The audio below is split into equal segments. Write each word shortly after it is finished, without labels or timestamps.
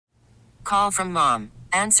Call from mom.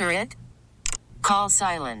 Answer it. Call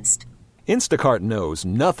silenced. Instacart knows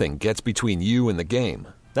nothing gets between you and the game.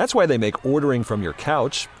 That's why they make ordering from your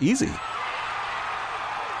couch easy.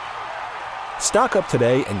 Stock up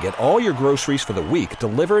today and get all your groceries for the week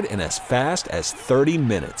delivered in as fast as 30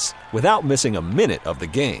 minutes without missing a minute of the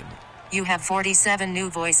game. You have 47 new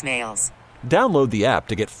voicemails. Download the app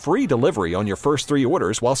to get free delivery on your first 3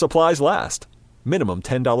 orders while supplies last. Minimum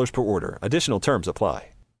 $10 per order. Additional terms apply.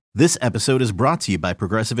 This episode is brought to you by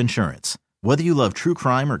Progressive Insurance. Whether you love true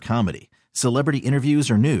crime or comedy, celebrity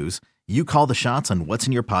interviews or news, you call the shots on what's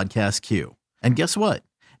in your podcast queue. And guess what?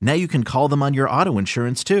 Now you can call them on your auto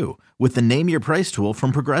insurance too with the Name Your Price tool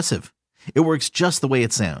from Progressive. It works just the way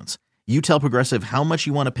it sounds. You tell Progressive how much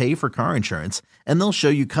you want to pay for car insurance, and they'll show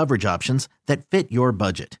you coverage options that fit your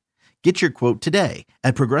budget. Get your quote today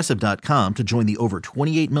at Progressive.com to join the over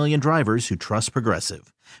 28 million drivers who trust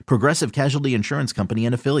Progressive. Progressive Casualty Insurance Company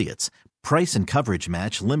and Affiliates. Price and coverage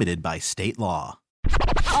match limited by state law.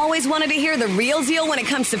 Always wanted to hear the real deal when it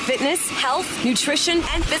comes to fitness, health, nutrition,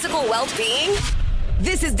 and physical well-being?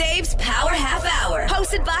 This is Dave's Power Half Hour,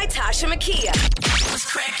 hosted by Toshamakia. What's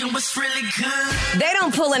cracking? What's really good? They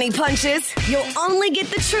don't pull any punches. You'll only get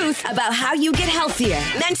the truth about how you get healthier,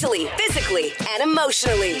 mentally, physically, and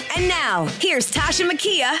emotionally. And now, here's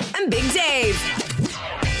Toshamakia and Big Dave.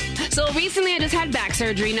 So recently I just had back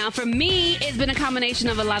surgery. Now for me, it's been a combination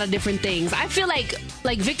of a lot of different things. I feel like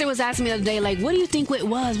Victor was asking me the other day, like, what do you think it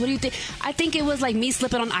was? What do you think? I think it was like me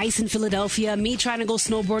slipping on ice in Philadelphia, me trying to go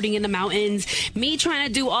snowboarding in the mountains, me trying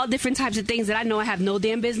to do all different types of things that I know I have no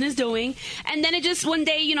damn business doing. And then it just one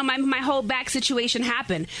day, you know, my whole back situation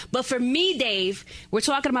happened. But for me, Dave, we're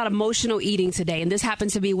talking about emotional eating today. And this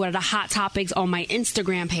happens to be one of the hot topics on my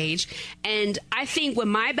Instagram page. And I think with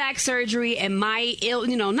my back surgery and my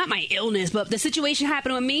not my illness, but the situation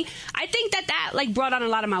happened with me, I think that like brought on a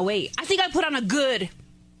lot of my weight. I think I put on a good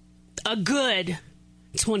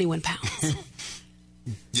 21 pounds.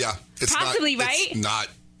 Yeah, it's possibly not, right. It's not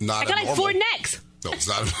I got like 4 necks. No, it's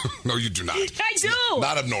not. No, you do not. I do.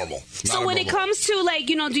 Not abnormal. So when it comes to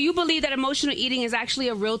do you believe that emotional eating is actually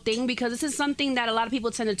a real thing? Because this is something that a lot of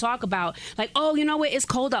people tend to talk about. Like, oh, you know what? It's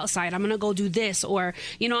cold outside. I'm going to go do this. Or,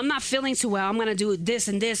 I'm not feeling too well. I'm going to do this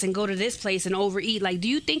and this and go to this place and overeat. Like, do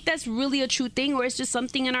you think that's really a true thing, or it's just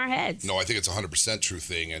something in our heads? No, I think it's 100% true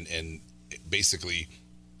thing. And basically,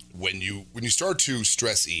 when you start to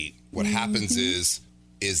stress eat, what happens is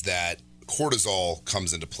that cortisol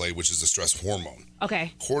comes into play, which is a stress hormone.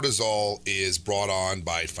 Okay. Cortisol is brought on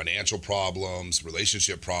by financial problems,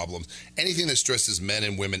 relationship problems. Anything that stresses men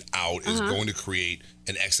and women out is going to create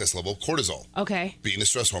an excess level of cortisol. Okay. Being the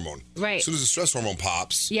stress hormone. Right. As soon as the stress hormone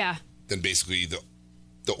pops, then basically the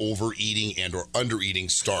overeating and or undereating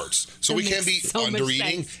starts. So we can be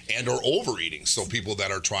undereating and or overeating. So people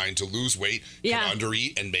that are trying to lose weight can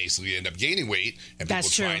undereat and basically end up gaining weight. And people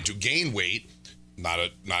trying to gain weight,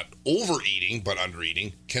 not overeating, but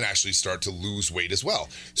undereating, can actually start to lose weight as well.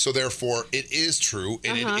 So therefore, it is true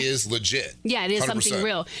and it is legit. Yeah, it is 100%. Something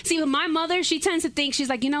real. See, with my mother, she tends to think, she's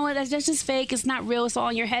like, you know what, that's just fake. It's not real. It's all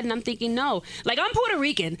in your head. And I'm thinking, no. Like, I'm Puerto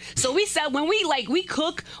Rican. So we said when we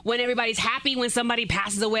cook when everybody's happy, when somebody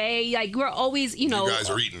passes away. Like, we're always, you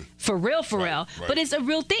guys are eating. For real. Right. But it's a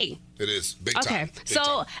real thing. It is. Big time. Okay.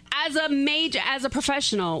 So as a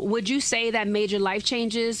professional, would you say that major life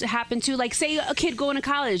changes happen too? Like, say a kid going to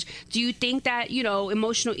college, do you think that,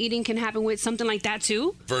 emotional eating can happen with something like that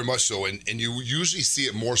too? Very much so. And you usually see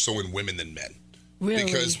it more so in women than men. Really?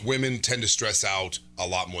 Because women tend to stress out a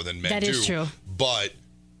lot more than men do. That is true. But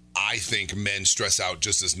I think men stress out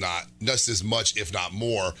just as much, if not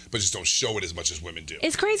more, but just don't show it as much as women do.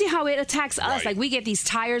 It's crazy how it attacks us. Right. Like, we get these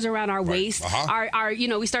tires around our waist. Our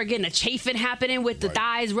we start getting a chafing happening with the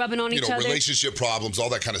thighs rubbing on each other. Relationship problems, all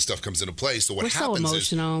that kind of stuff comes into play. So what happens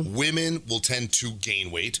is women will tend to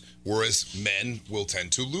gain weight, whereas men will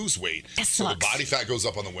tend to lose weight. So the body fat goes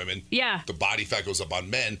up on the women. Yeah. The body fat goes up on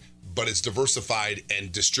men, but it's diversified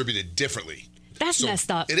and distributed differently. That's messed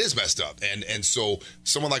up. It is messed up. And so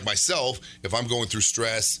someone like myself, if I'm going through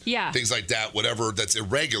stress, things like that, whatever that's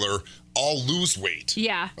irregular, I'll lose weight.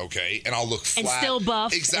 Yeah. Okay. And I'll look flat. And still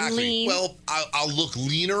buff. Exactly. And lean. Well, I'll look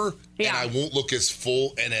leaner and I won't look as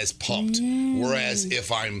full and as pumped. Whereas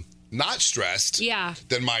if I'm not stressed,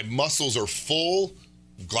 then my muscles are full,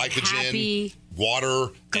 glycogen, water,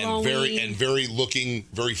 glowing, and very looking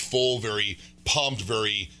very full, very pumped,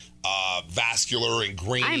 very vascular and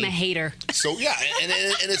grainy. I'm a hater. So, yeah, and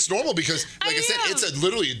it's normal because, like I said, it's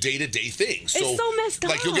literally a day-to-day thing. So, it's so messed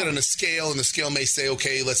up. Like, you'll get on a scale, and the scale may say,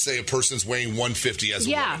 okay, let's say a person's weighing 150 as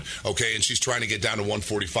a woman, okay, and she's trying to get down to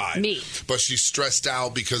 145. Me. But she's stressed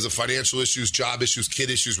out because of financial issues, job issues, kid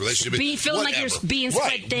issues, relationship issues, feeling like you're being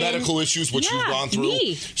spread thin. Medical issues, which you've gone through.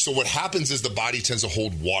 Me. So what happens is the body tends to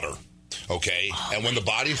hold water. Okay, and when the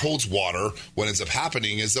body holds water, what ends up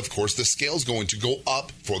happening is, of course, the scale's going to go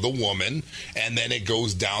up for the woman, and then it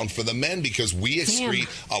goes down for the men because we excrete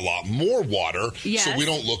a lot more water, so we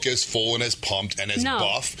don't look as full and as pumped and as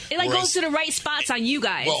buff. It goes to the right spots on you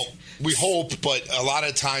guys. Well, we hope, but a lot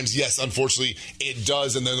of times, yes, unfortunately, it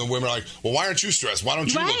does, and then the women are like, well, why aren't you stressed? Why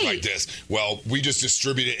don't you look like this? Well, we just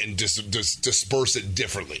distribute it and disperse it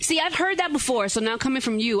differently. See, I've heard that before, so now coming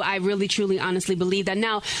from you, I really, truly, honestly believe that.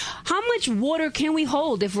 Now, how much water can we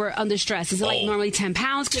hold if we're under stress? Is it like normally 10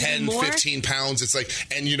 pounds? 10, 15 pounds. It's like,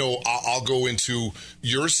 and I'll go into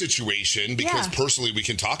your situation because personally we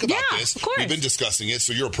can talk about this. Of course. We've been discussing it.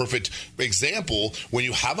 So you're a perfect example. When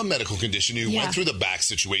you have a medical condition, you went through the back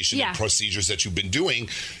situation and procedures that you've been doing,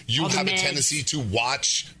 you have a tendency to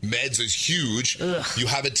watch, meds is huge. Ugh. You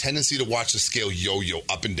have a tendency to watch the scale yo-yo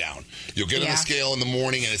up and down. You'll get on the scale in the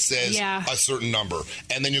morning and it says a certain number.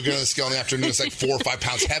 And then you'll get on the scale in the afternoon, it's like 4 or 5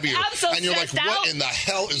 pounds heavier. And you're like, what in the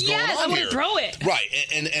hell is going on here? I'm going to throw it. Right.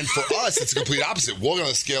 And for us, it's the complete opposite. We'll get on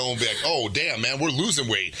the scale and we'll be like, oh, damn, man, we're losing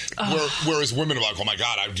weight. Whereas women are like, oh, my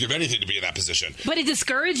God, I'd give anything to be in that position. But it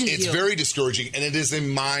discourages you. It's very discouraging, and it is a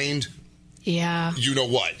mind, you know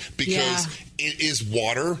what, because it is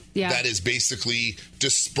water that is basically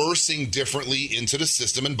dispersing differently into the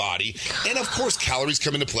system and body. And, of course, calories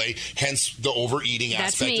come into play, hence the overeating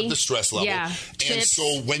aspect of the stress level. Yeah. And Chips.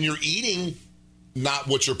 so when you're eating not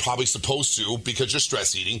what you're probably supposed to because you're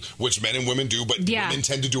stress eating, which men and women do, but women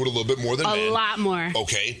tend to do it a little bit more than men. A lot more.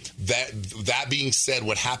 Okay. That being said,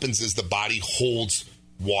 what happens is the body holds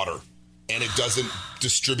water and it doesn't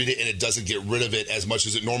distribute it and it doesn't get rid of it as much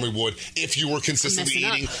as it normally would if you were consistently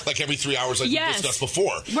eating like every 3 hours like we discussed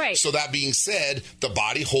before. Right. So that being said, the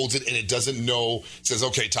body holds it and it doesn't know, says,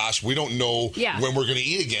 okay, Tosh, we don't know when we're going to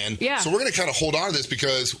eat again. Yeah. So we're going to kind of hold on to this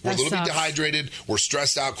because we're a little bit dehydrated, we're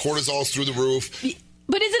stressed out, cortisol's through the roof.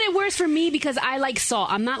 But isn't it worse for me because I like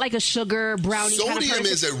salt? I'm not like a sugar brownie kind of person. Sodium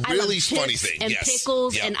is a really funny thing. And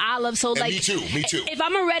pickles and olives. So me too. If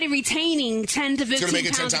I'm already retaining 10 to 15 pounds. It's going to make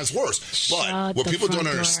it 10 times worse. But what people don't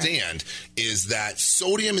understand is that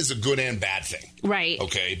sodium is a good and bad thing. Right.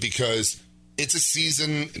 Okay? Because it's a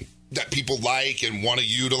season that people like and want to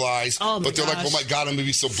utilize. But they're like, oh my God, I'm going to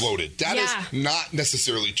be so bloated. That is not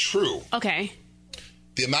necessarily true. Okay.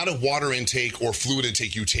 The amount of water intake or fluid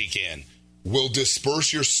intake you take in will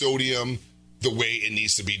disperse your sodium the way it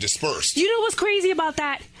needs to be dispersed. You know what's crazy about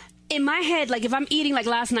that? In my head, like if I'm eating like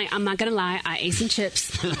last night, I'm not going to lie, I ate some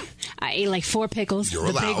chips. I ate like 4 pickles, You're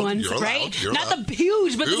allowed. Big ones, You're right? Allowed. You're not allowed. the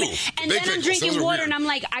huge, but and then I'm drinking water and I'm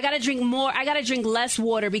like, I got to drink more. I got to drink less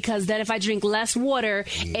water because then if I drink less water,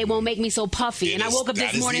 it won't make me so puffy. And I woke up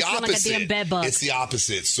this morning feeling like a damn bed bug. It's the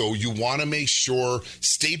opposite. So you want to make sure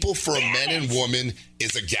staple for a man and woman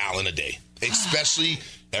is a gallon a day, especially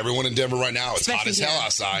everyone in Denver right now. It's hot as hell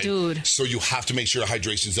outside. Dude. So you have to make sure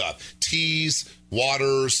hydration's up. Teas,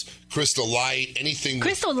 waters, Crystal Light, anything.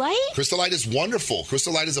 Crystal Light? Crystal Light is wonderful.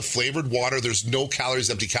 Crystal Light is a flavored water. There's no calories,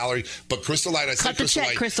 empty calorie. But Crystal Light, I say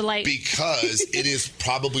Crystal Light because it is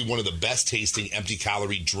probably one of the best tasting empty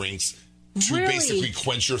calorie drinks to basically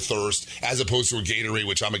quench your thirst, as opposed to a Gatorade,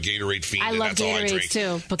 which I'm a Gatorade fiend. I love Gatorades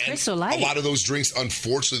too, but Crystal Light. A lot of those drinks,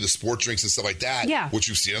 unfortunately, the sport drinks and stuff like that, which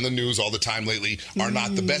you see on the news all the time lately, are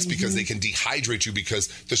not the best because they can dehydrate you because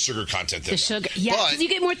the sugar content in them. Because you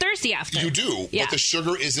get more thirsty after. You do, but the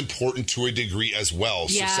sugar is important to a degree as well.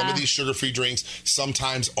 So some of these sugar-free drinks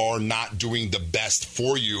sometimes are not doing the best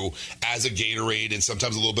for you as a Gatorade and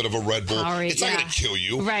sometimes a little bit of a Red Bull. It's not going to kill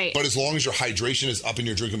you, but as long as your hydration is up and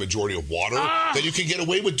you're drinking a majority of water, then you can get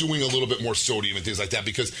away with doing a little bit more sodium and things like that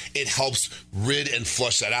because it helps rid and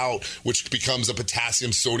flush that out, which becomes a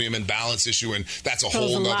potassium-sodium imbalance issue, and that's a whole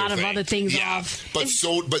other thing. A lot of other things off. But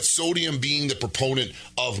sodium being the proponent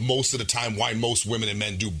of most of the time why most women and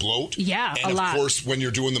men do bloat. Yeah, and of course, when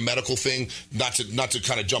you're doing the medical thing, not to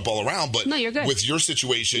kind of jump all around, but you're good. With your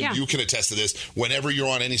situation, you can attest to this. Whenever you're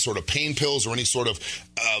on any sort of pain pills or any sort of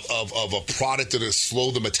a product that is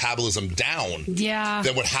slow the metabolism down,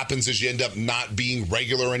 then what happens is end up not being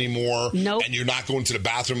regular anymore. Nope. And you're not going to the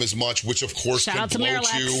bathroom as much, which of course Shout can out to bloat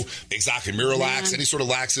Miralax. you. Exactly. Miralax, any sort of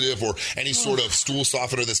laxative or any sort of stool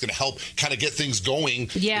softener that's going to help kind of get things going.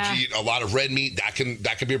 Yeah. If you eat a lot of red meat, that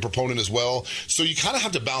can be a proponent as well. So you kind of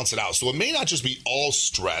have to balance it out. So it may not just be all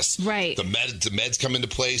stress. Right. The meds come into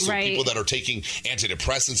play. So people that are taking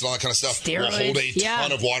antidepressants and all that kind of stuff will hold a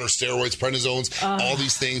ton of water, steroids, prednisones, all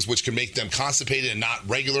these things which can make them constipated and not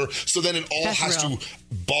regular. So then it all has to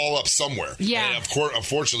ball up somewhere. Yeah. And of course,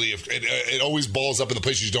 unfortunately, it always balls up in the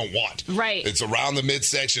places you don't want. Right. It's around the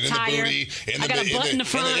midsection, in the booty, I got a butt in the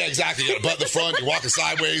front. Yeah, exactly. You got a butt in the front. You're walking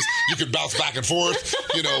sideways. You can bounce back and forth.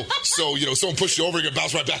 So someone pushes you over, you can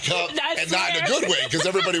bounce right back up, and not in a good way because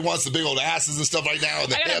everybody wants the big old asses and stuff right now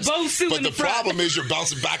and the hips. But the problem is you're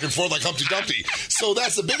bouncing back and forth like Humpty Dumpty. So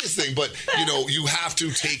that's the biggest thing. But you have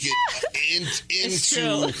to take it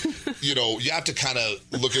into you have to kind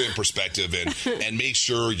of look at it in perspective and make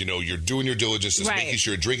sure you're doing your diligence, just making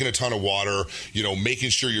sure you're drinking a ton of water, making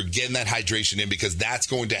sure you're getting that hydration in because that's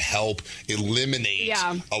going to help eliminate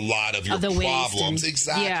a lot of your problems.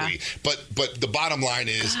 Exactly. Yeah. But the bottom line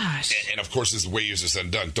is, and of course, this is way easier said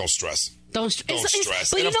and done. Don't stress. Don't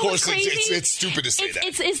stress. But and of course, it's stupid to say that.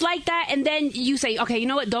 It's like that, and then you say, okay, you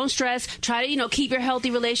know what? Don't stress. Try to keep your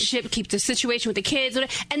healthy relationship, keep the situation with the kids,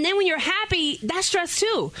 and then when you're happy, that's stress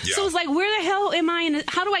too. Yeah. So it's like, where the hell am I?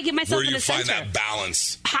 How do I get myself in the center? Where do you find that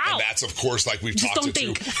balance? How? And that's of course, like we've just talked don't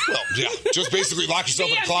think. Well, yeah, just basically lock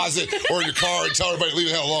yourself in a closet or in your car and tell everybody to leave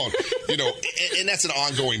the hell alone. And that's an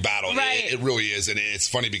ongoing battle. Right. It really is, and it's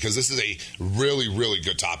funny because this is a really, really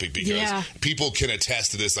good topic because people can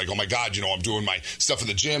attest to this. Like, oh my God, I'm doing my stuff in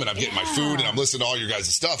the gym and I'm getting my food and I'm listening to all your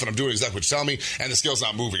guys' stuff and I'm doing exactly what you tell me and the scale's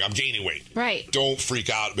not moving. I'm gaining weight. Right. Don't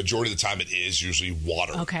freak out. Majority of the time it is usually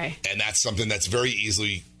water. Okay. And that's something that's very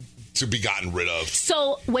easily to be gotten rid of.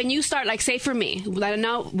 So when you start, like say for me, I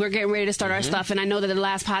know we're getting ready to start our stuff and I know that in the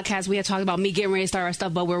last podcast we had talked about me getting ready to start our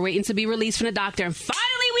stuff, but we're waiting to be released from the doctor and finally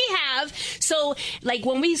we have. So like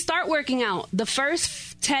when we start working out, the first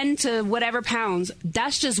 10 to whatever pounds,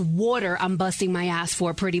 that's just water I'm busting my ass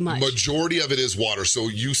for pretty much. Majority of it is water. So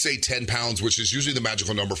you say 10 pounds, which is usually the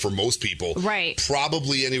magical number for most people. Right.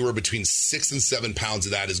 Probably anywhere between 6 and 7 pounds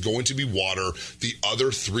of that is going to be water. The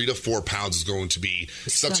other 3 to 4 pounds is going to be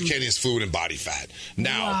subcutaneous fluid and body fat.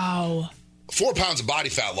 Now, 4 pounds of body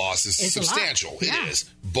fat loss is substantial. It is.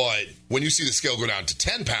 But when you see the scale go down to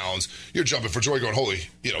 10 pounds, you're jumping for joy going, holy,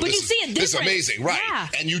 this is amazing. Right. Yeah.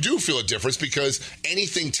 And you do feel a difference because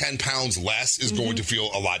anything 10 pounds less is going to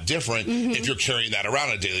feel a lot different if you're carrying that around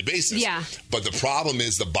on a daily basis. Yeah. But the problem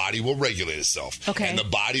is the body will regulate itself. Okay. And the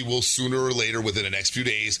body will sooner or later within the next few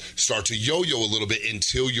days start to yo-yo a little bit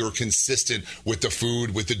until you're consistent with the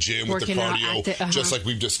food, with the gym, with the cardio, just like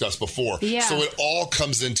we've discussed before. Yeah. So it all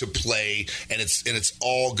comes into play and it's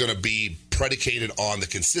all going to be predicated on the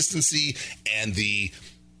consistency and the...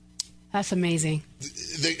 That's amazing.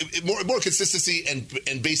 More consistency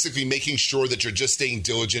and basically making sure that you're just staying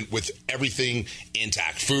diligent with everything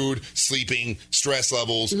intact. Food, sleeping, stress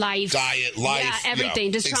levels, diet, life. Yeah,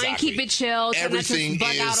 everything. Just try and keep it chill. Everything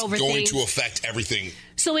bug is out over going things. to affect everything.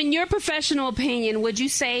 So in your professional opinion, would you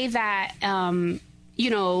say that...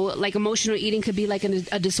 like emotional eating could be like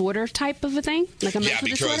a disorder type of a thing? Like a mental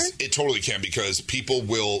disorder? Yeah, because it totally can, because people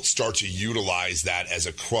will start to utilize that as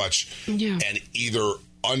a crutch and either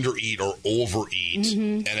undereat or overeat.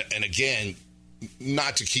 And again,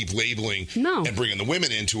 not to keep labeling and bringing the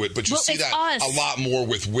women into it, but you see that a lot more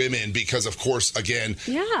with women because, of course, again,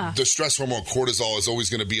 the stress hormone cortisol is always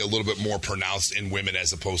going to be a little bit more pronounced in women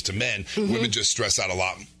as opposed to men. Women just stress out a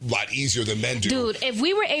lot easier than men do. Dude, if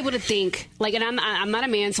we were able to think, like, and I'm not a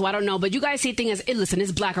man, so I don't know, but you guys see things as, listen,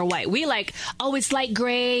 it's black or white. We like, it's light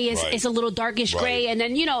gray, it's a little darkish gray. And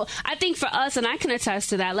then, I think for us, and I can attest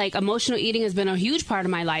to that, like, emotional eating has been a huge part of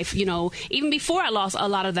my life, even before I lost a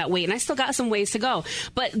lot of that weight. And I still got some ways to go.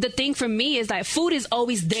 But the thing for me is that food is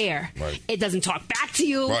always there. Right. It doesn't talk back to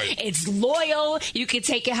you. Right. It's loyal. You can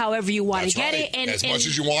take it however you want to get it. And as much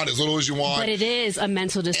as you want, as little as you want. But it is a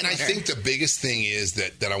mental disorder. And I think the biggest thing is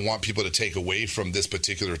that I want people to take away from this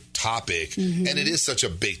particular topic, and it is such a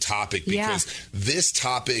big topic because this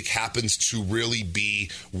topic happens to really be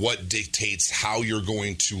what dictates how you're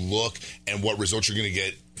going to look and what results you're going to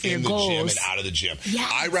get in the gym and out of the gym.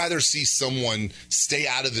 Yes. I'd rather see someone stay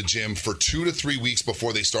out of the gym for 2 to 3 weeks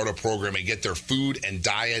before they start a program and get their food and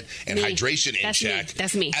diet and hydration in check.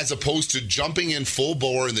 That's me. As opposed to jumping in full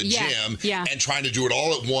bore in the gym and trying to do it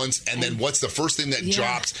all at once. And then what's the first thing that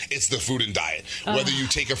drops? It's the food and diet. Whether you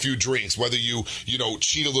take a few drinks, whether you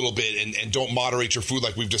cheat a little bit and don't moderate your food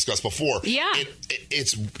like we've discussed before. Yeah.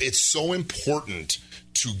 It's so important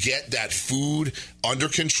to get that food under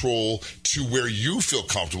control to where you feel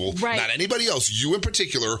comfortable, not anybody else, you in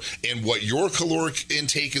particular, and what your caloric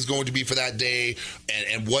intake is going to be for that day,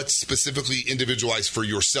 and what's specifically individualized for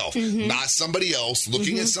yourself, not somebody else.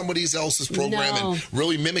 Looking at somebody else's program and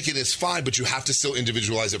really mimicking is fine, but you have to still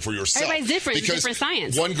individualize it for yourself. Everybody's different. Because different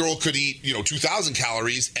science. One girl could eat, 2,000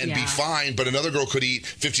 calories and be fine, but another girl could eat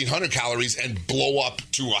 1,500 calories and blow up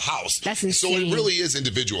to a house. That's insane. So it really is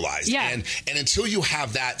individualized. Yeah. And until you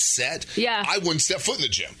have that set, I wouldn't step foot in the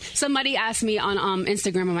gym. Somebody asked me on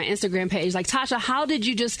Instagram, on my Instagram page, like, Tasha, how did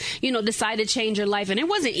you just, decide to change your life? And it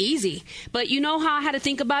wasn't easy. But you know how I had to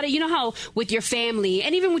think about it? You know how with your family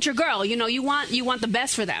and even with your girl, you want the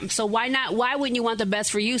best for them. So why wouldn't you want the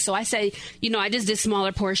best for you? So I say, I just did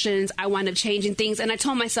smaller portions. I wound up changing things. And I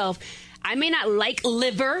told myself, I may not like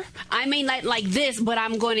liver, I may not like this, but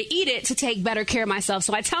I'm going to eat it to take better care of myself.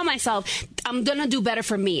 So I tell myself, I'm going to do better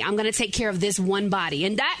for me. I'm going to take care of this one body.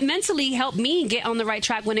 And that mentally helped me get on the right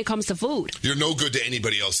track when it comes to food. You're no good to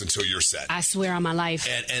anybody else until you're set. I swear on my life.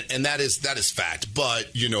 And that is fact.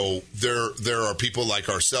 But, there are people like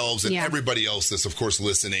ourselves and everybody else that's, of course,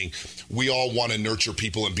 listening. We all want to nurture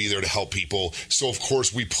people and be there to help people. So, of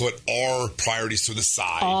course, we put our priorities to the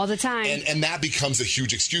side. All the time. And that becomes a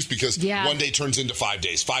huge excuse because one day turns into 5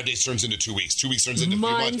 days. 5 days turns into 2 weeks. 2 weeks turns into 3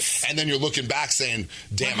 months. And then you're looking back saying,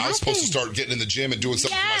 damn, I was supposed to start getting in the gym and doing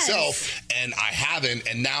something for myself. And I haven't.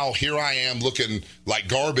 And now here I am looking like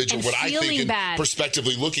garbage and what I think and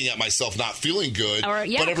prospectively looking at myself not feeling good.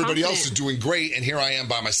 But everybody else is doing great. And here I am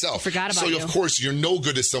by myself. Forgot about you. So, of course, you're no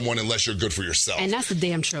good to someone unless you're good for yourself. And that's the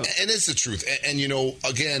damn truth. And it's the truth. And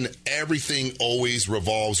again, everything always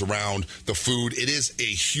revolves around the food. It is a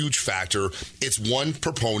huge factor. It's one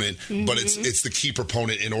proponent, but it's the key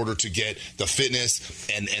proponent in order to get the fitness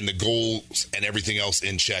and the goals and everything else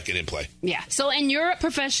in check and in play. Yeah. So in your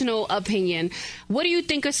professional opinion, what do you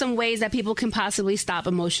think are some ways that people can possibly stop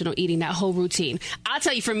emotional eating, that whole routine? I'll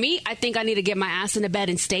tell you, for me, I think I need to get my ass in the bed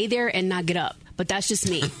and stay there and not get up. But that's just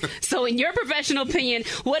me. So in your professional opinion,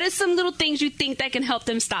 what are some little things you think that can help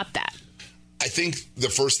them stop that? I think the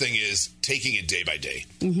first thing is taking it day by day.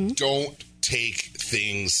 Don't take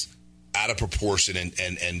things out of proportion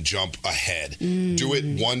and jump ahead. Do it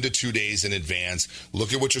 1 to 2 days in advance.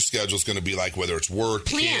 Look at what your schedule is going to be like, whether it's work,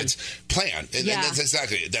 kids. Plan. And that's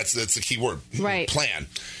exactly it. That's the key word. Right. Plan.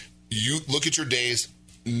 You look at your days.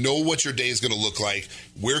 Know what your day is going to look like.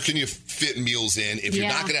 Where can you fit meals in? If you're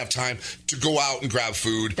not going to have time to go out and grab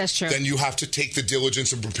food, that's true. Then you have to take the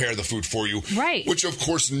diligence and prepare the food for you. Right. Which, of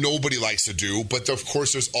course, nobody likes to do. But, of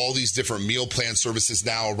course, there's all these different meal plan services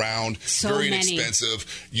now around. So very many. inexpensive.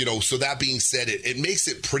 So that being said, it makes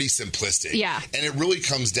it pretty simplistic. Yeah. And it really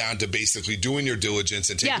comes down to basically doing your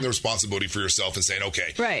diligence and taking the responsibility for yourself and saying,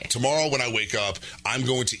 okay, tomorrow when I wake up, I'm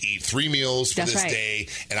going to eat 3 meals for this day,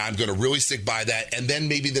 and I'm going to really stick by that. And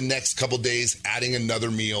then maybe the next couple days adding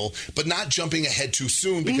another meal, but not jumping ahead too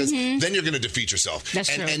soon because then you're going to defeat yourself.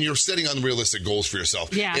 That's true. And you're setting unrealistic goals for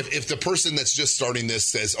yourself. Yeah. If the person that's just starting this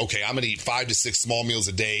says, okay, I'm going to eat 5 to 6 small meals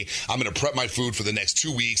a day, I'm going to prep my food for the next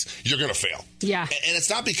 2 weeks, you're going to fail. Yeah. And it's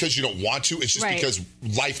not because you don't want to, it's just because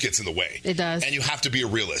life gets in the way. It does. And you have to be a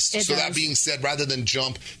realist. It does. That being said, rather than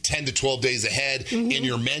jump 10 to 12 days ahead in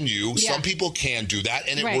your menu, some people can do that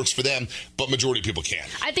and it works for them, but majority of people can't.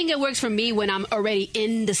 I think it works for me when I'm already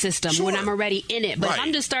in the system, when I'm already in it. But if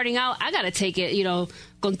I'm just starting out, I got to take it,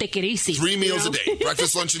 con take it easy. 3 meals a day,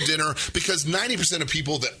 breakfast, lunch, and dinner, because 90% of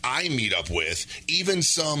people that I meet up with, even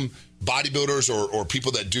some bodybuilders or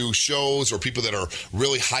people that do shows or people that are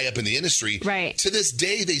really high up in the industry, to this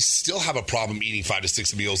day, they still have a problem eating 5 to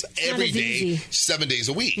 6 meals every day, easy. 7 days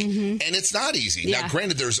a week. And it's not easy. Now,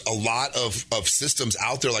 granted, there's a lot of systems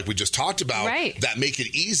out there, like we just talked about, that make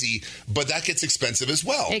it easy, but that gets expensive as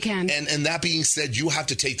well. It can. And that being said, you have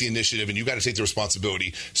to take the initiative and you got to take the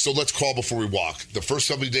responsibility. So let's crawl before we walk. The first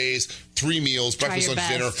couple of days, 3 meals, breakfast, lunch,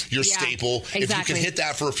 dinner, your staple. Exactly. If you can hit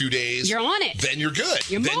that for a few days, you're on it. Then you're good.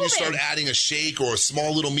 You're then moving. You start adding a shake or a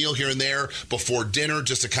small little meal here and there before dinner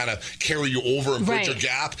just to kind of carry you over and bridge your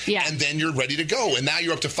gap. And then you're ready to go. And now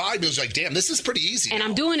you're up to 5 meals. You're like, damn, this is pretty easy. And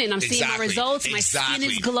I'm doing it. I'm seeing my results. My skin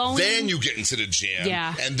is glowing. Then you get into the gym.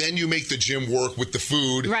 And then you make the gym work with the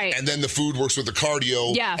food. And then the food works with the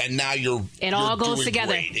cardio. And now it all goes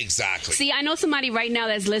together. Great. Exactly. See, I know somebody right now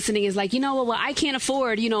that's listening is like, you know what? Well, I can't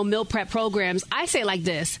afford, meal prep programs. I say like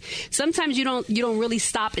this. Sometimes you don't really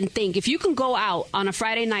stop and think. If you can go out on a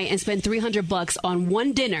Friday night and spend $300 on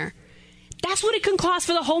one dinner, that's what it can cost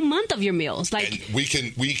for the whole month of your meals. Like, and we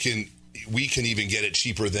can even get it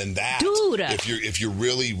cheaper than that, dude. If you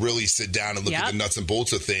really sit down and look at the nuts and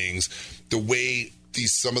bolts of things, the way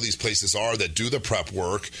some of these places are that do the prep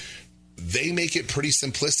work, they make it pretty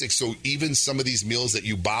simplistic. So even some of these meals that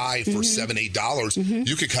you buy for $7, $8,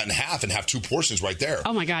 you could cut in half and have 2 portions right there.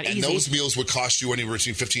 Oh my God, and easy. Those meals would cost you anywhere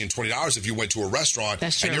between $15 and $20 if you went to a restaurant.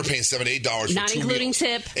 That's true. And you're paying $7, $8 for not 2 including meals.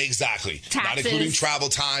 tip. Exactly. Taxes. Not including travel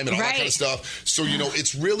time and all that kind of stuff. So,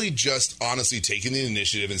 it's really just honestly taking the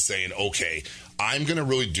initiative and saying, okay, I'm going to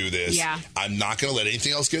really do this. Yeah. I'm not going to let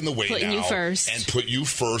anything else get in the way Putting now. you first. And put you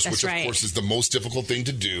first, That's which, of course, is the most difficult thing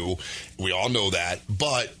to do. We all know that.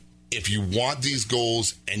 But if you want these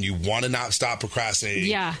goals and you want to not stop procrastinating,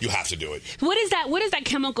 you have to do it. What is that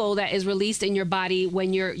chemical that is released in your body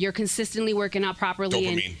when you're consistently working out properly?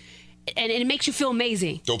 Dopamine. And it makes you feel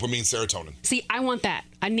amazing. Dopamine, serotonin. See, I want that.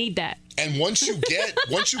 I need that. And once you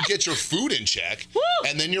get your food in check,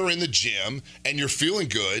 and then you're in the gym and you're feeling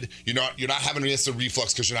good, you're not having acid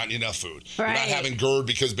reflux because you're not eating enough food. Right. You're not having GERD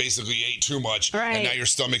because basically you ate too much, and now your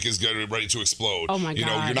stomach is ready to explode. Oh my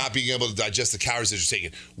God. You're not being able to digest the calories that you're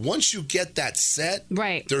taking. Once you get that set,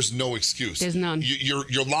 there's no excuse. There's none.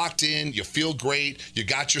 You're locked in. You feel great. You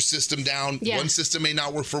got your system down. Yeah. One system may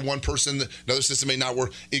not work for one person. Another system may not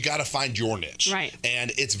work. You got to find your niche. Right.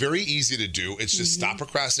 And it's very easy to do. It's just stop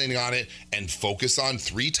procrastinating on it and focus on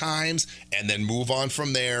 3 times and then move on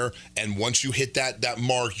from there. And once you hit that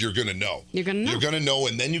mark, you're going to know. You're going to know.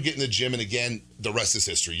 And then you get in the gym, and again, the rest is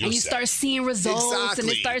history. You're and you set. Start seeing results. Exactly.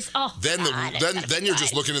 And it starts, then you're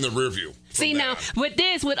just looking in the rear view. See, now, with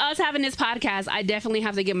us having this podcast, I definitely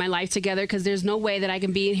have to get my life together, because there's no way that I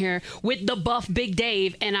can be in here with the buff Big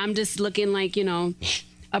Dave and I'm just looking like,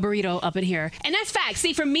 a burrito up in here. And that's facts.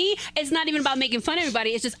 See, for me, it's not even about making fun of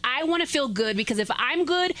everybody. It's just I want to feel good, because if I'm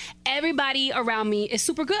good, everybody around me is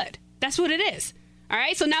super good. That's what it is. All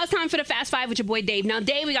right, so now it's time for the Fast Five with your boy Dave. Now,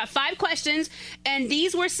 Dave, we got 5 questions, and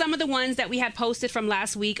these were some of the ones that we had posted from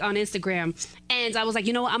last week on Instagram. And I was like,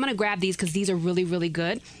 you know what? I'm going to grab these because these are really, really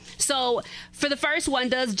good. So for the first one,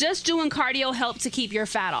 does just doing cardio help to keep your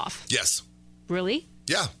fat off? Yes. Really?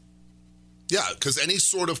 Yeah. Yeah, because any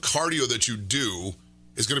sort of cardio that you do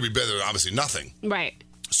is going to be better than obviously nothing. Right.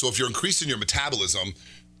 So if you're increasing your metabolism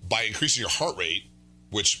by increasing your heart rate,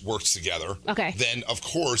 which works together, then of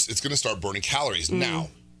course it's going to start burning calories. Now,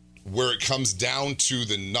 where it comes down to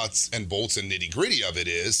the nuts and bolts and nitty gritty of it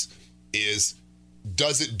is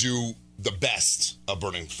does it do the best of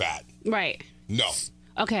burning fat? Right. No.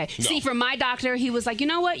 Okay. No. See, for my doctor, he was like, you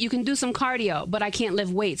know what? You can do some cardio, but I can't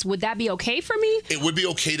lift weights. Would that be okay for me? It would be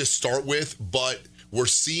okay to start with, but we're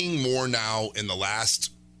seeing more now in the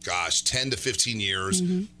last, 10 to 15 years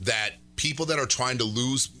that people that are trying to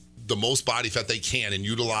lose the most body fat they can and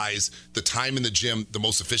utilize the time in the gym the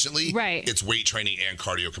most efficiently. Right. It's weight training and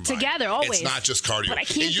cardio combined. Together, always. It's not just cardio. But I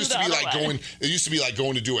can't It used to be like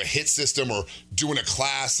going to do a HIIT system or doing a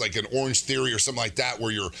class like an Orange Theory or something like that,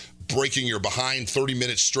 where you're breaking your behind 30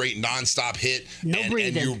 minutes straight nonstop HIIT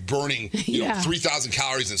and you're burning 3,000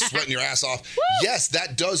 calories and sweating your ass off. Yes,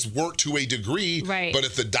 that does work to a degree. Right. But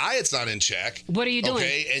if the diet's not in check, what are you doing?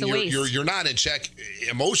 Okay, and you're not in check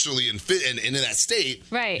emotionally and fit and in that state,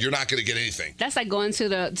 right, you're not going to get anything. That's like going to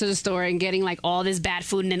the store and getting like all this bad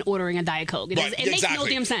food and then ordering a Diet Coke. It makes no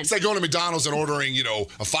damn sense. It's like going to McDonald's and ordering,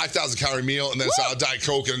 a 5,000 calorie meal and then it's a Diet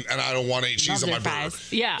Coke and I don't want any cheese on my burger.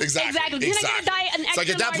 Yeah, exactly. Can I get a diet? It's like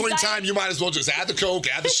at that point in time, you might as well just add the Coke,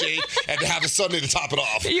 add the shake, and have a Sunday to top it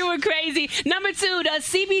off. You were crazy. Number 2, does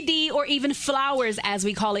CBD or even flowers, as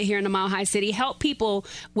we call it here in the Mile High City, help people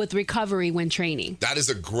with recovery when training? That is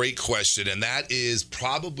a great question, and that is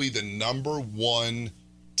probably the number one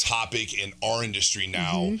topic in our industry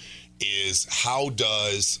now. Is how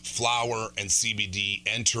does flower and CBD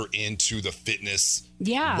enter into the fitness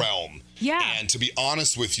realm? Yeah. And to be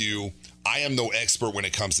honest with you, I am no expert when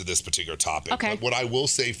it comes to this particular topic. Okay. But what I will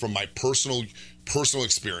say from my personal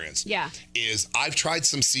experience is I've tried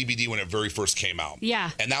some CBD when it very first came out.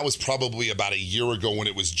 Yeah. And that was probably about a year ago when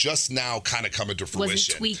it was just now kind of coming to fruition.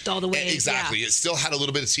 Wasn't tweaked all the way. And exactly. Yeah. It still had a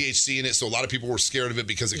little bit of THC in it, so a lot of people were scared of it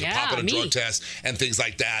because it could pop out a drug test and things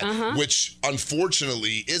like that, which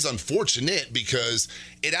unfortunately is unfortunate because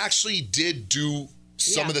it actually did do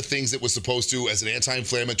some of the things it was supposed to as an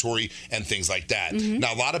anti-inflammatory and things like that.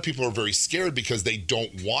 Now, a lot of people are very scared because they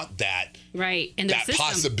don't want that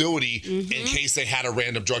possibility in case they had a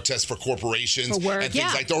random drug test for corporations and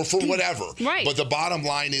things like that, or for whatever. Right. But the bottom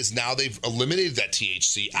line is now they've eliminated that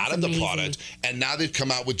THC out of the product, and now they've come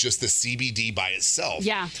out with just the CBD by itself.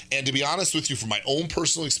 Yeah. And to be honest with you, from my own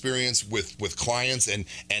personal experience with clients and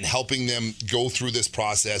helping them go through this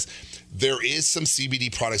process, there is some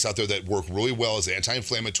CBD products out there that work really well as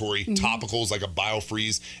anti-inflammatory topicals like a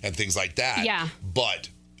BioFreeze and things like that. Yeah. But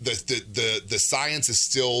the science is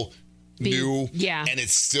still new, and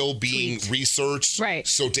it's still being researched. Right.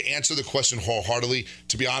 So to answer the question wholeheartedly,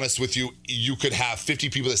 to be honest with you, you could have 50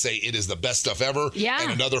 people that say it is the best stuff ever,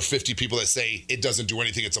 and another 50 people that say it doesn't do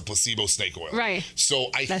anything, it's a placebo snake oil. Right. So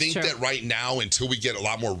I think that right now, until we get a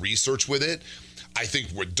lot more research with it, I think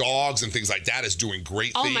with dogs and things like that is doing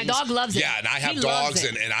great things. Oh, my dog loves it. Yeah, and I have dogs,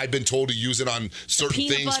 and I've been told to use it on certain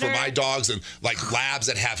things for my dogs, and like labs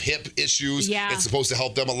that have hip issues. Yeah. It's supposed to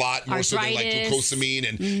help them a lot more so than like glucosamine.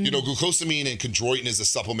 And, you know, glucosamine and chondroitin is a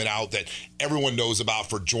supplement out that everyone knows about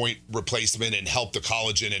for joint replacement and help the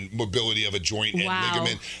collagen and mobility of a joint and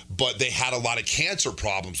ligament. But they had a lot of cancer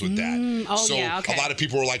problems with that. A lot of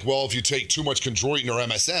people were like, well, if you take too much chondroitin or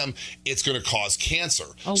MSM, it's going to cause cancer.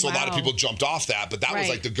 A lot of people jumped off that. But that was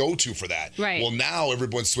like the go-to for that. Right. Well, now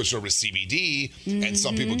everyone's switching over to CBD, and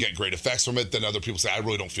some people get great effects from it. Then other people say, I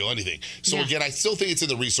really don't feel anything. So again, I still think it's in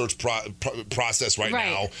the research process right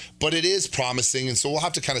now, but it is promising, and so we'll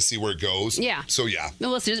have to kind of see where it goes. Yeah. So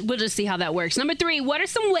we'll just see how that works. Number 3, what are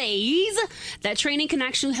some ways that training can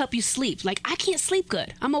actually help you sleep? Like, I can't sleep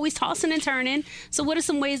good. I'm always tossing and turning. So what are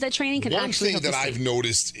some ways that training can actually help you sleep? One thing that I've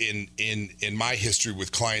noticed in my history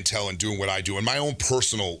with clientele and doing what I do, and my own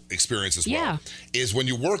personal experience as well, is when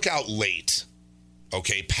you work out late,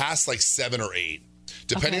 past like 7 or 8,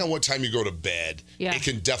 depending on what time you go to bed, it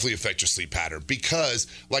can definitely affect your sleep pattern because,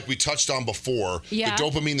 like we touched on before, the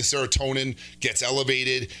dopamine, the serotonin gets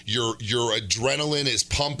elevated, your adrenaline is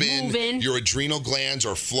pumping, your adrenal glands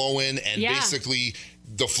are flowing, and basically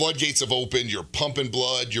the floodgates have opened, you're pumping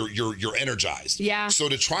blood, you're energized. Yeah. So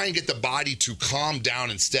to try and get the body to calm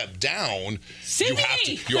down and step down,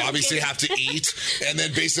 you obviously have to eat, and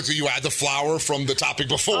then basically you add the flour from the topic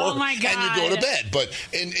before, and you go to bed. But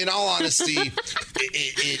in all honesty,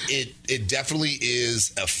 it definitely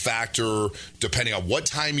is a factor depending on what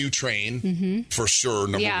time you train, for sure,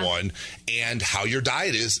 number one, and how your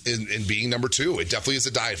diet is in being number 2. It definitely is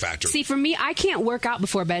a diet factor. See, for me, I can't work out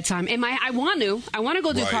before bedtime. I want to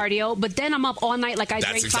go do cardio, but then I'm up all night like I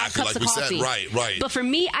drink 5 cups of coffee. Right. But for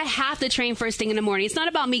me, I have to train first thing in the morning. It's not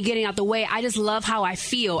about me getting out the way. I just love how I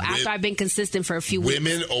feel after I've been consistent for a few weeks.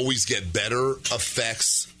 Women always get better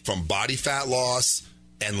effects from body fat loss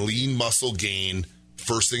and lean muscle gain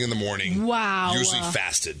first thing in the morning. Wow. Usually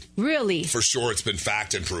fasted. Really? For sure, it's been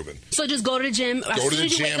fact and proven. So just go to the gym. Go to the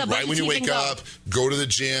gym right when you wake up. Go to the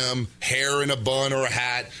gym. Hair in a bun or a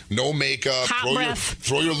hat. No makeup.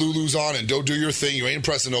 Throw your Lulus on and go do your thing. You ain't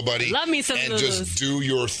impressing nobody. Love me some Lulus. And just do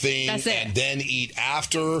your thing. That's it. And then eat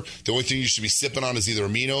after. The only thing you should be sipping on is either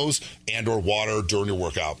aminos and or water during your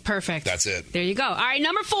workout. Perfect. That's it. There you go. All right,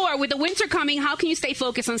 number 4. With the winter coming, how can you stay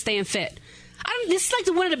focused on staying fit? This is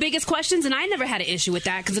like one of the biggest questions, and I never had an issue with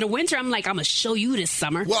that because in the winter, I'm like, I'm going to show you this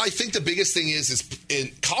summer. Well, I think the biggest thing is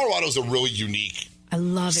in Colorado's a really unique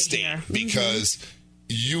state because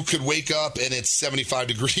you could wake up and it's 75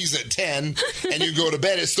 degrees at 10 and you go to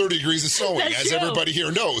bed, it's 30 degrees and snowing, as everybody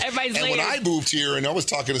here knows. And when I moved here, and I was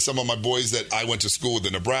talking to some of my boys that I went to school with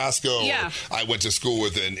in Nebraska, or I went to school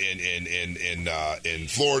with in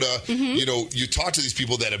Florida, you know, you talk to these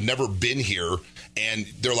people that have never been here, and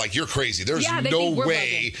they're like, you're crazy. There's no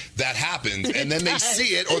way that happens. And then they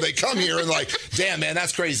see it, or they come here and like, damn, man,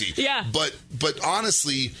 that's crazy. Yeah. But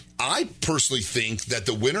honestly, I personally think that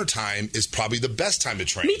the wintertime is probably the best time to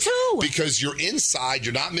train. Me too. Because you're inside,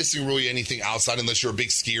 you're not missing really anything outside unless you're a big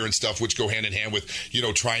skier and stuff, which go hand in hand with, you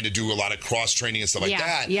know, trying to do a lot of cross training and stuff like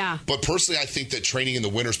that. Yeah. But personally, I think that training in the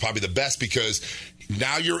winter is probably the best because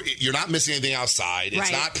now you're not missing anything outside.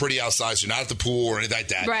 It's not pretty outside, so you're not at the pool or anything like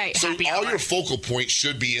that. Right. So all your focal point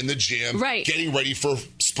should be in the gym, getting ready for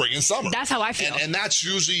spring and summer. That's how I feel. And that's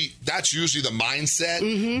usually the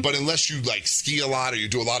mindset. But unless you like ski a lot or you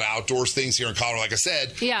do a lot of outdoors things here in Colorado, like I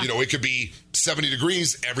said, you know, it could be 70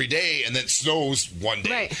 degrees every day and then it snows one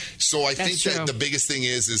day. Right. So I think that the biggest thing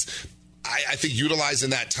is I think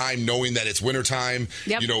utilizing that time, knowing that it's wintertime,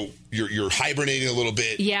 you know, you're hibernating a little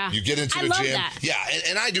bit. Yeah. You get into the gym. That. Yeah.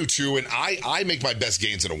 And I do too. And I make my best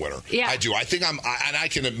gains in the winter. Yeah. I do. I think and I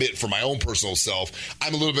can admit for my own personal self,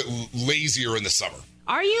 I'm a little bit lazier in the summer.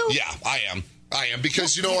 Are you? Yeah, I am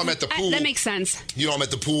because, you know, I'm at the pool. That makes sense. You know, I'm at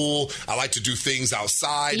the pool. I like to do things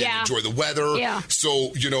outside and enjoy the weather. Yeah.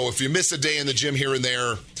 So, you know, if you miss a day in the gym here and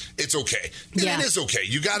there, it's okay. And it is okay.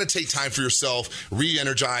 You got to take time for yourself,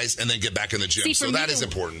 re-energize, and then get back in the gym. So that is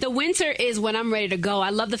important. The winter is when I'm ready to go.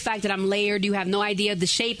 I love the fact that I'm layered. You have no idea the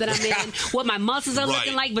shape that I'm in, what my muscles are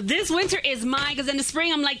looking like. But this winter is mine because in the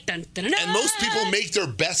spring, I'm like, dun, dun, dun, dun. And most people make their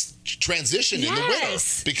best transition in the winter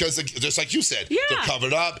because, just like you said, they're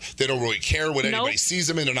covered up. They don't really care what anybody sees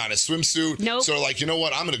them in. They're not in a swimsuit. So they're like, you know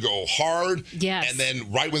what? I'm going to go hard. Yes. And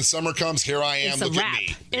then right when summer comes, here I am. Look at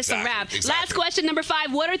me. It's a wrap. Last question, number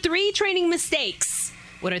 5. What are 3 training mistakes?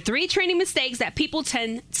 What are 3 training mistakes that people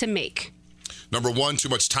tend to make? Number 1, too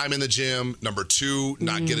much time in the gym. Number 2,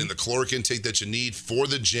 not getting the caloric intake that you need for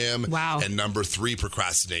the gym. Wow. And number 3,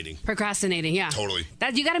 procrastinating. Procrastinating, yeah. Totally.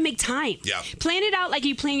 That you got to make time. Yeah. Plan it out like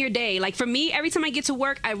you plan your day. Like for me, every time I get to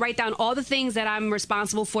work, I write down all the things that I'm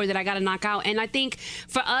responsible for that I got to knock out. And I think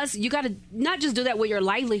for us, you got to not just do that with your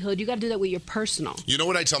livelihood, you got to do that with your personal. You know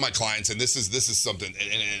what I tell my clients, and this is something,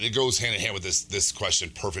 and it goes hand in hand with this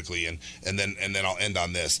question perfectly, and then I'll end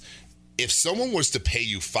on this. If someone was to pay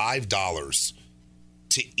you $5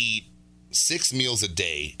 to eat 6 meals a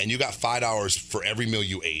day, and you got $5 for every meal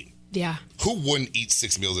you ate. Yeah. Who wouldn't eat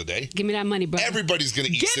 6 meals a day? Give me that money, bro. Everybody's going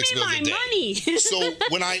to eat 6 meals a day. Give me my money. So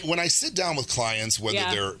when I sit down with clients, whether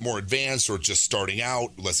they're more advanced or just starting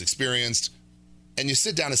out, less experienced, and you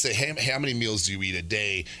sit down and say, hey, how many meals do you eat a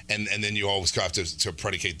day? And then you always have to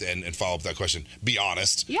predicate and follow up that question. Be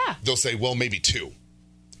honest. Yeah. They'll say, well, maybe 2.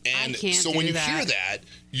 And so when you hear that,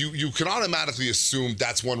 you can automatically assume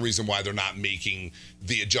that's one reason why they're not making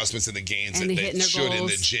the adjustments and the gains that they should in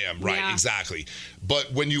the gym. Right, exactly.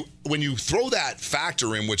 But when you throw that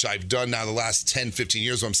factor in, which I've done now the last 10, 15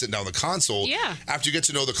 years when I'm sitting down with the console, after you get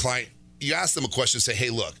to know the client, you ask them a question, say,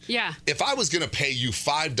 hey, look, if I was going to pay you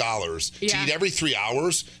 $5 to eat every 3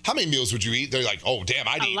 hours, how many meals would you eat? They're like, oh, damn,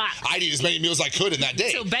 I'd eat as many meals as I could in that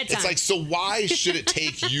day. Till bedtime. It's like, so why should it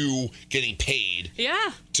take you getting paid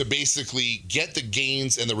to basically get the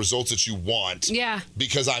gains and the results that you want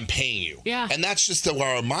because I'm paying you? And that's just how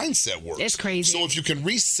our mindset works. It's crazy. So if you can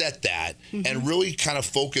reset that and really kind of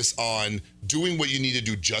focus on doing what you need to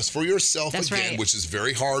do just for yourself which is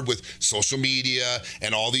very hard with social media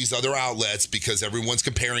and all these other outlets because everyone's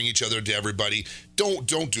comparing each other to everybody. Don't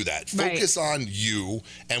do that. Focus on you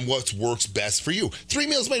and what works best for you. 3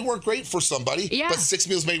 meals may work great for somebody, but 6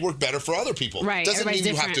 meals may work better for other people. Doesn't mean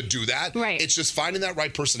you have to do that. It's just finding that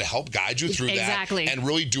right person to help guide you through that and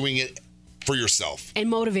really doing it for yourself. And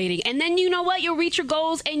motivating. And then you know what? You'll reach your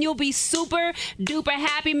goals and you'll be super duper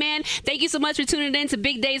happy, man. Thank you so much for tuning in to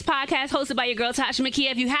Big Dave's podcast hosted by your girl, Toshamakia.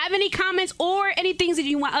 If you have any comments or any things that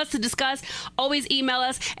you want us to discuss, always email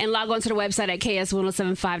us and log on to the website at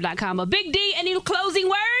ks1075.com. But Big D, any closing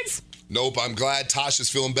words? Nope. I'm glad Tosh is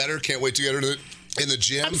feeling better. Can't wait to get her in the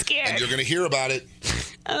gym. I'm scared. And you're going to hear about it.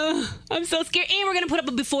 I'm so scared. And we're going to put up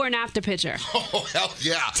a before and after picture. Oh, hell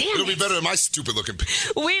yeah. It'll be better than my stupid looking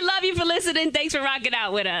picture. We love you for listening. Thanks for rocking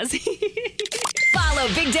out with us. Follow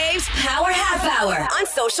Big Dave's Power Half Hour on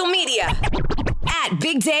social media at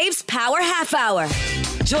Big Dave's Power Half Hour.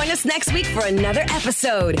 Join us next week for another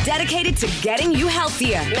episode dedicated to getting you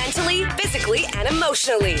healthier mentally, physically, and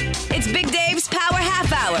emotionally. It's Big Dave's Power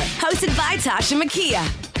Half Hour, hosted by Toshamakia.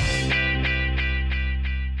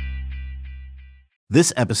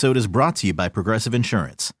 This episode is brought to you by Progressive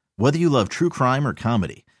Insurance. Whether you love true crime or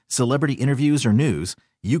comedy, celebrity interviews or news,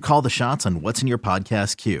 you call the shots on what's in your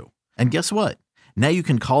podcast queue. And guess what? Now you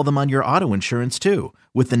can call them on your auto insurance too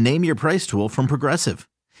with the Name Your Price tool from Progressive.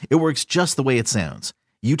 It works just the way it sounds.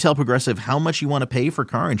 You tell Progressive how much you want to pay for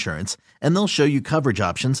car insurance, and they'll show you coverage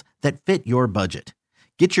options that fit your budget.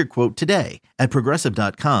 Get your quote today at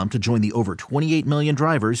Progressive.com to join the over 28 million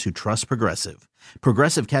drivers who trust Progressive.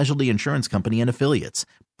 Progressive Casualty Insurance Company and Affiliates.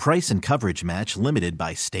 Price and coverage match limited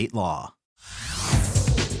by state law.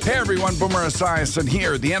 Hey everyone, Boomer Esiason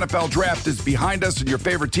here. The NFL Draft is behind us and your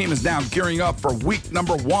favorite team is now gearing up for week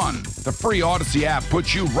number 1. The free Odyssey app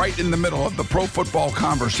puts you right in the middle of the pro football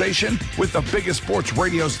conversation with the biggest sports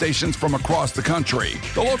radio stations from across the country.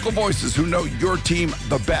 The local voices who know your team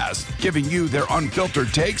the best, giving you their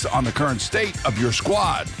unfiltered takes on the current state of your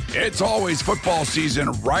squad. It's always football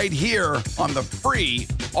season right here on the free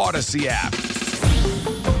Odyssey app.